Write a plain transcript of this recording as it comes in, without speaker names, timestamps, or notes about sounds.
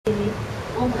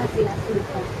And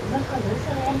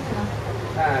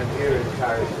here is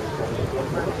Paris.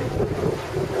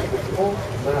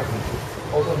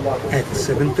 At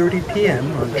 7:30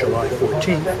 p.m. on July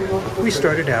 14th, we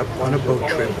started out on a boat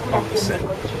trip on the Seine.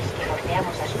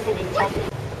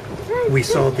 We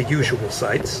saw the usual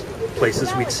sights,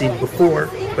 places we'd seen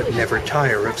before, but never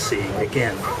tire of seeing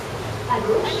again.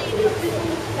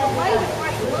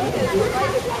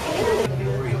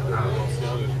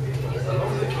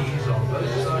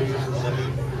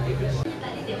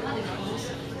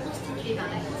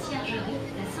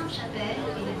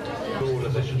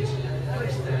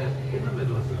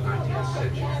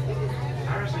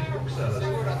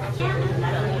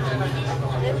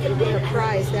 That could be a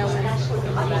prize, that one.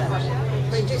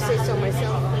 If I do say so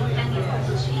myself.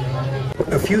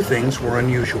 A few things were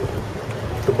unusual.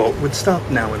 The boat would stop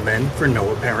now and then for no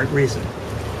apparent reason.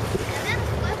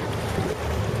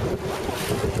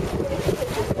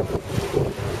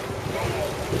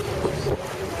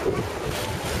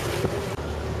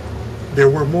 There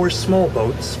were more small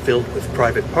boats filled with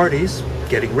private parties,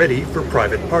 getting ready for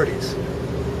private parties.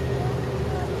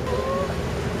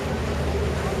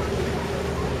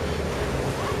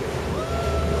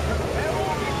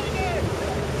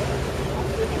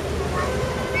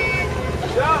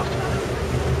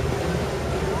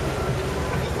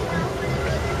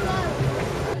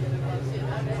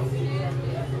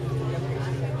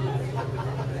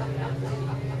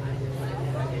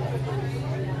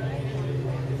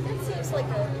 Like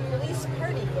a police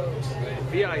party boat.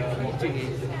 VIP dinghy.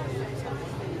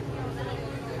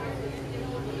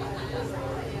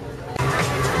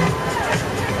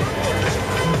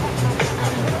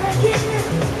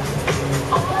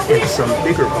 And some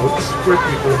bigger boats where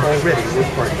people already were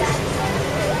partying.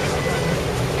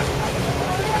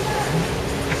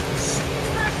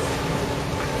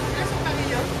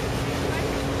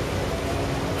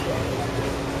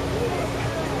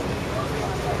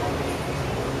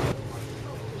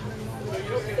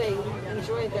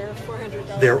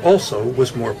 There also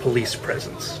was more police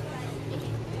presence.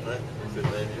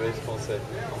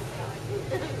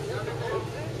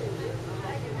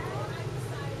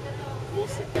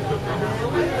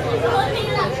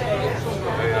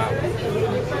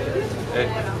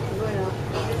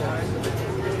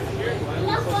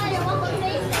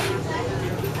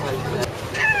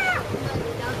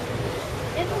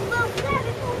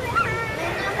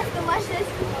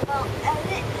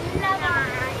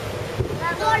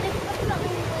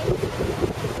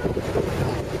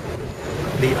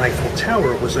 The Eiffel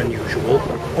Tower was unusual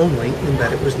only in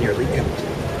that it was nearly empty.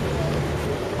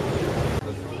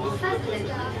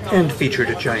 And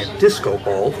featured a giant disco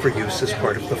ball for use as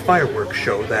part of the fireworks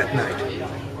show that night.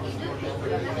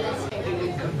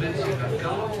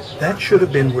 That should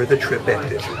have been where the trip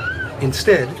ended.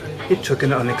 Instead, it took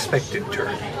an unexpected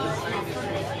turn.